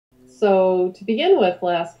So to begin with,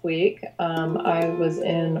 last week, I was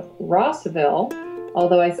in Rossville,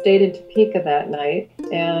 although I stayed in Topeka that night,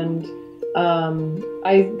 and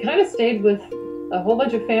I kind of stayed with a whole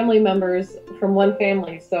bunch of family members from one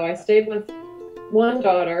family. So I stayed with one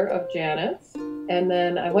daughter of Janet's, and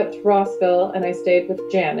then I went to Rossville and I stayed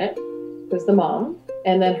with Janet, who's the mom,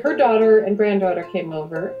 and then her daughter and granddaughter came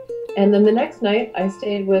over, and then the next night I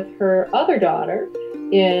stayed with her other daughter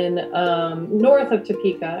in north of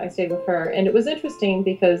Topeka. I stayed with her, and it was interesting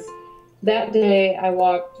because that day I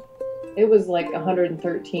walked, it was like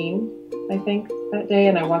 113, I think, that day,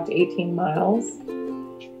 and I walked 18 miles.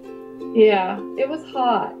 Yeah, it was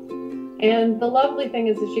hot. And the lovely thing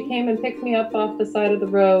is that she came and picked me up off the side of the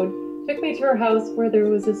road, took me to her house where there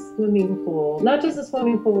was a swimming pool. Not just a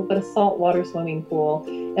swimming pool, but a saltwater swimming pool.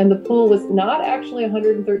 And the pool was not actually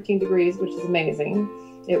 113 degrees, which is amazing.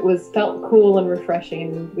 It felt cool and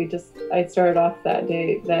refreshing. I started off that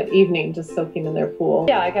evening just soaking in their pool.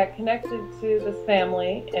 Yeah, I got connected to this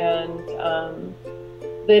family, and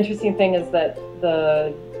the interesting thing is that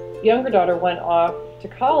the younger daughter went off to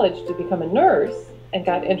college to become a nurse and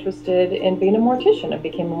got interested in being a mortician and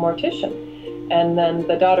became a mortician. And then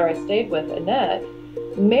the daughter I stayed with, Annette,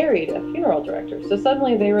 married a funeral director. So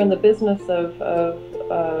suddenly they were in the business of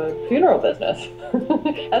funeral business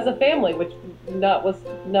as a family, which was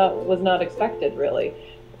not expected, really. It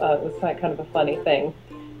was kind of a funny thing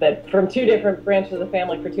that from two different branches of the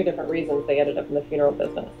family, for two different reasons, they ended up in the funeral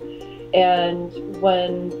business. And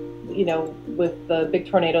when, with the big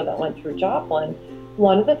tornado that went through Joplin,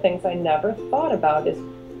 one of the things I never thought about is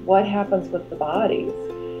what happens with the bodies,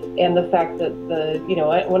 and the fact that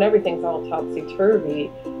when everything's all topsy-turvy,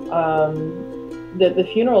 that the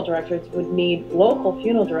funeral directors local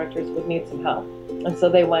funeral directors would need some help. And so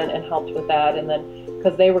they went and helped with that. And then,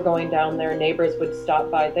 because they were going down there, neighbors would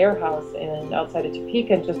stop by their house outside of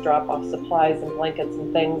Topeka and just drop off supplies and blankets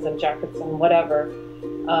and things and jackets and whatever,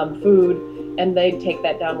 food, and they'd take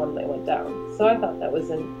that down when they went down. So I thought that was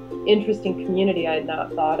an interesting community I had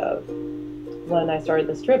not thought of when I started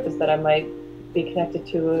this trip, is that I might be connected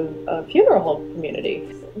to a funeral home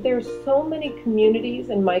community. There's so many communities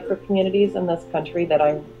and micro communities in this country that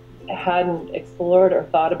I hadn't explored or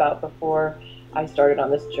thought about before I started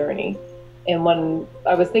on this journey. And when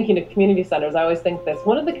I was thinking of community centers, I always think this.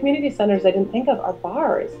 One of the community centers I didn't think of are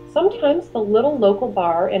bars. Sometimes the little local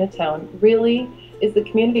bar in a town really is the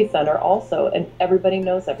community center also, and everybody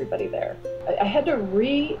knows everybody there. I had to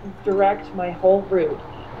redirect my whole route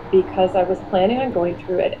because I was planning on going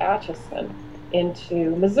through at Atchison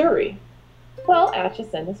into Missouri. Well,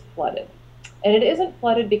 Atchison is flooded. And it isn't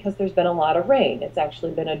flooded because there's been a lot of rain. It's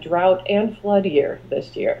actually been a drought and flood year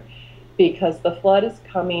this year, because the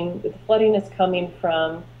flooding is coming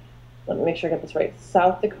from, let me make sure I get this right,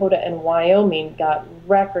 South Dakota and Wyoming got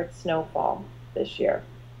record snowfall this year.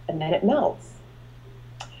 And then it melts.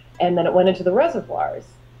 And then it went into the reservoirs.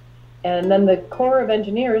 And then the Corps of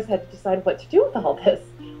Engineers had to decide what to do with all this.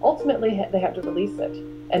 Ultimately, they had to release it,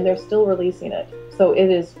 and they're still releasing it. So it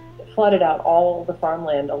is flooded out all the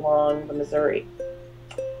farmland along the Missouri.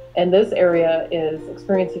 And this area is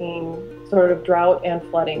experiencing sort of drought and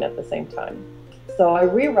flooding at the same time. So I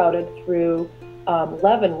rerouted through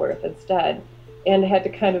Leavenworth instead, and had to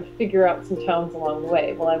kind of figure out some towns along the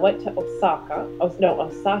way. Well, I went to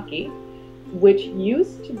Osaki, which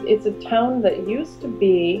it's a town that used to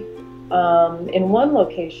be in one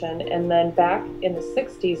location, and then back in the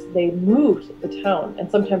 60s, they moved the town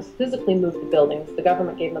and sometimes physically moved the buildings. The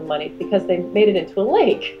government gave them money because they made it into a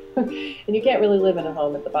lake. And you can't really live in a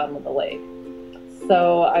home at the bottom of the lake.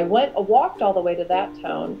 So I walked all the way to that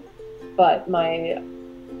town, but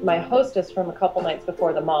my hostess from a couple nights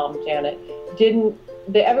before, the mom, Janet,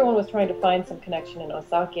 everyone was trying to find some connection in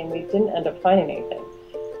Osaki, and we didn't end up finding anything.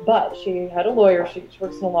 But she had a lawyer, she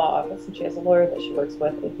works in a law office, and she has a lawyer that she works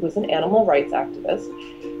with who is an animal rights activist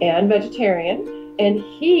and vegetarian, and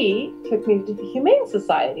he took me to the Humane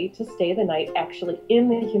Society to stay the night actually in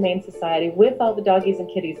the Humane Society with all the doggies and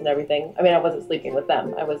kitties and everything. I mean, I wasn't sleeping with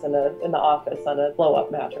them. I was in the office on a blow-up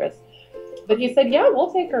mattress. But he said, yeah, we'll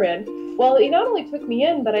take her in. Well, he not only took me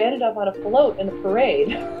in, but I ended up on a float in the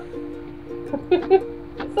parade.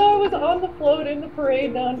 So I was on the float in the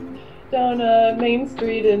parade down Main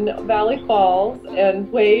Street in Valley Falls,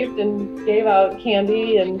 and waved and gave out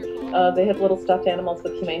candy, and they had little stuffed animals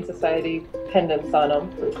with Humane Society pendants on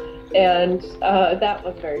them. And that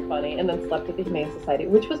was very funny. And then slept at the Humane Society,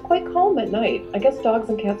 which was quite calm at night. I guess dogs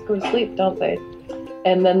and cats go to sleep, don't they?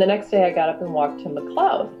 And then the next day I got up and walked to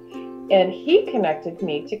McLeod. And he connected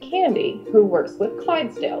me to Candy, who works with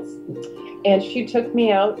Clydesdales. And she took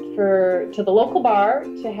me out to the local bar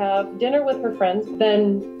to have dinner with her friends.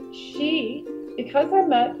 Then Because I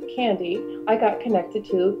met Candy, I got connected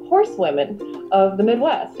to horsewomen of the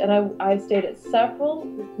Midwest, and I stayed at several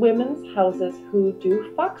women's houses who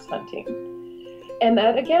do fox hunting. And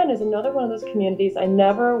that, again, is another one of those communities I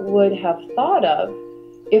never would have thought of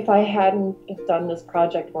if I hadn't done this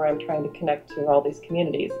project where I'm trying to connect to all these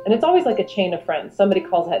communities. And it's always like a chain of friends. Somebody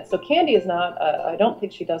calls ahead. So Candy is not, I don't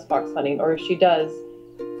think she does fox hunting, or if she does,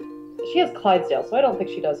 she has Clydesdale, so I don't think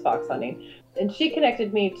she does fox hunting. And she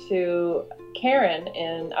connected me to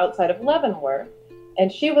Karen outside of Leavenworth,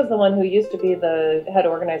 and she was the one who used to be the head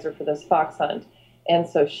organizer for this fox hunt. And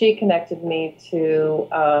so she connected me to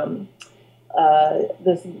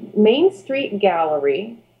this Main Street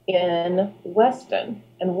gallery in Weston.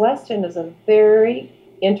 And Weston is a very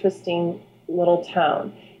interesting little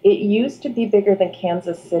town. It used to be bigger than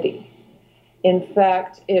Kansas City. In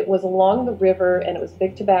fact, it was along the river, and it was a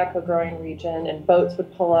big tobacco growing region, and boats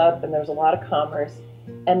would pull up, and there was a lot of commerce.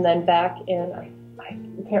 And then back in, I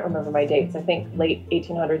can't remember my dates, I think late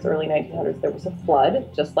 1800s, early 1900s, there was a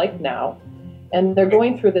flood, just like now. And they're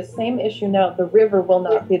going through the same issue now. The river will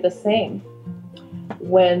not be the same.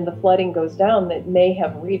 When the flooding goes down, it may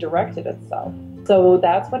have redirected itself. So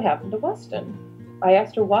that's what happened to Weston. I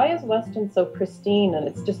asked her, why is Weston so pristine? And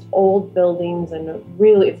it's just old buildings, and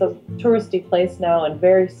really it's a touristy place now, and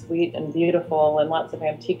very sweet and beautiful, and lots of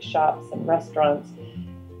antique shops and restaurants.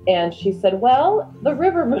 And she said, well, the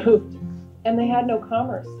river moved and they had no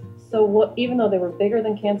commerce. So even though they were bigger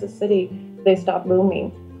than Kansas City, they stopped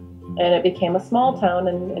booming, and it became a small town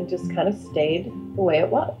and just kind of stayed the way it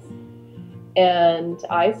was. And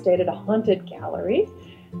I stayed at a haunted gallery,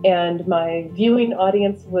 and my viewing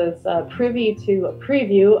audience was privy to a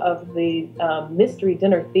preview of the Mystery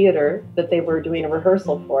Dinner Theater that they were doing a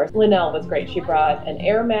rehearsal for. Linnell was great. She brought an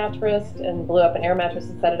air mattress and blew up an air mattress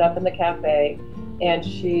and set it up in the cafe. And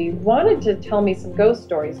she wanted to tell me some ghost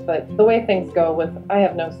stories, but the way things go with, I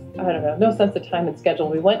have no sense of time and schedule.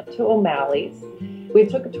 We went to O'Malley's. We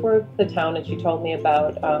took a tour of the town, and she told me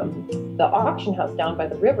about the auction house down by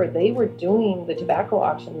the river. They were doing the tobacco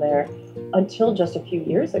auction there until just a few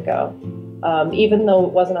years ago. Even though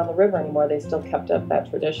it wasn't on the river anymore, they still kept up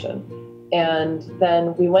that tradition. And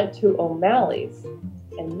then we went to O'Malley's,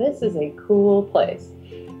 and this is a cool place.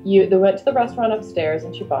 They went to the restaurant upstairs,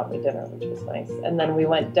 and she bought me dinner, which was nice. And then we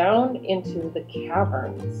went down into the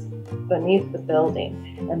caverns beneath the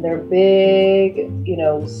building, and they're big,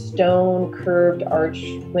 stone curved arch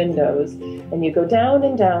windows. And you go down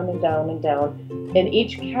and down and down and down. And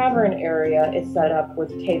each cavern area is set up with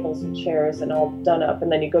tables and chairs and all done up.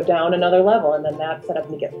 And then you go down another level, and then that's set up,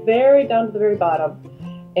 and you get very down to the very bottom,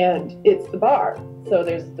 and it's the bar. So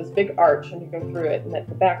there's this big arch, and you go through it, and at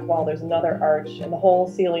the back wall there's another arch, and the whole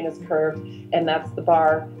ceiling is curved, and that's the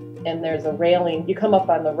bar. And there's a railing. You come up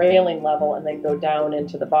on the railing level and then go down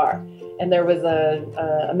into the bar. And there was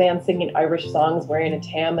a man singing Irish songs wearing a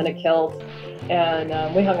tam and a kilt, and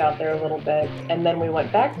we hung out there a little bit. And then we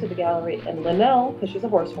went back to the gallery, and Linnell, because she's a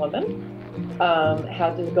horsewoman,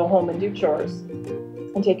 had to go home and do chores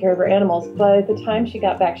and take care of her animals. By the time she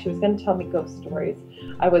got back, she was going to tell me ghost stories.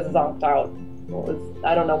 I was zonked out.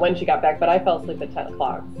 I don't know when she got back, but I fell asleep at 10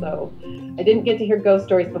 o'clock. So I didn't get to hear ghost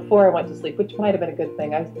stories before I went to sleep, which might have been a good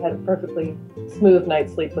thing. I had a perfectly smooth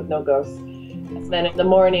night's sleep with no ghosts. And then in the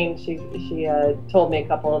morning, she told me a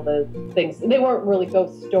couple of the things. They weren't really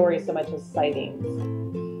ghost stories so much as sightings.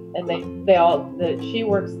 And she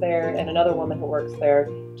works there, and another woman who works there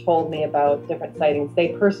told me about different sightings they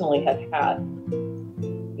personally had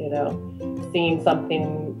seen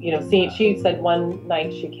something, she said one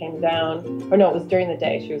night she came down, or no, it was during the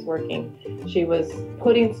day, she was working. She was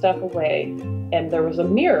putting stuff away, and there was a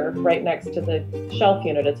mirror right next to the shelf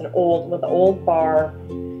unit. It's an old bar,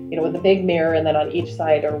 with a big mirror, and then on each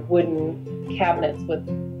side are wooden cabinets with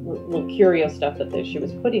little curio stuff that she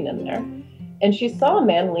was putting in there. And she saw a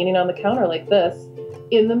man leaning on the counter like this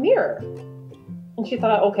in the mirror. And she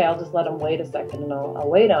thought, okay, I'll just let him wait a second, and I'll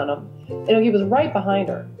wait on him. And he was right behind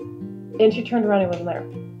her. And she turned around and he wasn't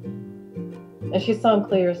there. And she saw him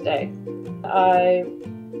clear as day. I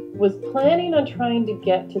was planning on trying to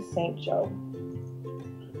get to St. Joe.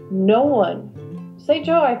 No one. St.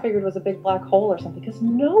 Joe, I figured, was a big black hole or something, because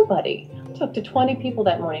nobody. I talked to 20 people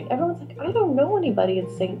that morning. Everyone's like, I don't know anybody in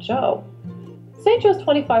St. Joe. St. Joe's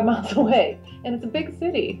 25 miles away, and it's a big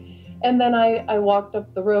city. And then I walked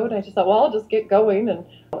up the road, and I just thought, well, I'll just get going. And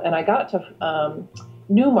I got to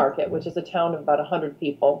Newmarket, which is a town of about 100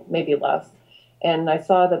 people, maybe less. And I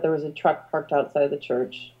saw that there was a truck parked outside the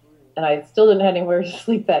church. And I still didn't have anywhere to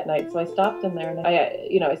sleep that night. So I stopped in there, and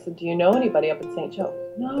I said, do you know anybody up in St. Joe?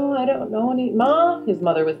 No, I don't know any. Ma, his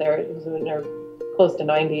mother was there. It was in her close to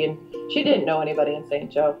 90, and she didn't know anybody in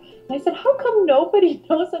St. Joe. And I said, how come nobody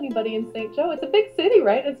knows anybody in St. Joe? It's a big city,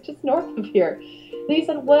 right? It's just north of here. And he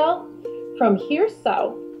said, well, from here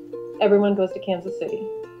south, everyone goes to Kansas City.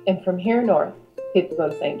 And from here north, people go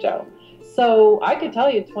to St. Joe. So I could tell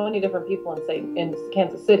you 20 different people in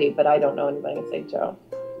Kansas City, but I don't know anybody in St. Joe.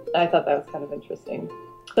 I thought that was kind of interesting.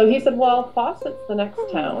 So he said, well, Fawcett's the next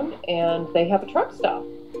town, and they have a truck stop.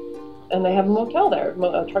 And they have a motel there,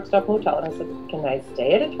 a truck stop motel. And I said, can I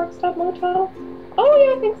stay at a truck stop motel? Oh,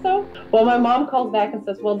 yeah, I think so. Well, my mom calls back and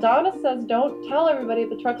says, well, Donna says don't tell everybody at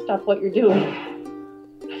the truck stop what you're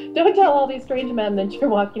doing. Don't tell all these strange men that you're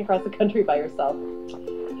walking across the country by yourself.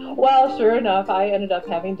 Well, sure enough, I ended up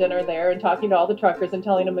having dinner there and talking to all the truckers and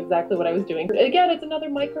telling them exactly what I was doing. Again, it's another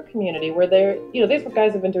micro community where these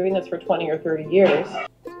guys have been doing this for 20 or 30 years.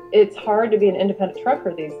 It's hard to be an independent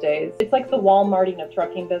trucker these days. It's like the Walmarting of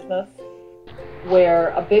trucking business, where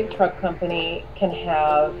a big truck company can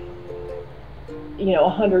have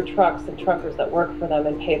 100 trucks and truckers that work for them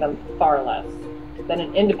and pay them far less than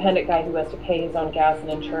an independent guy who has to pay his own gas and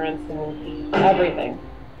insurance and everything.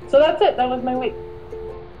 So that's it. That was my week.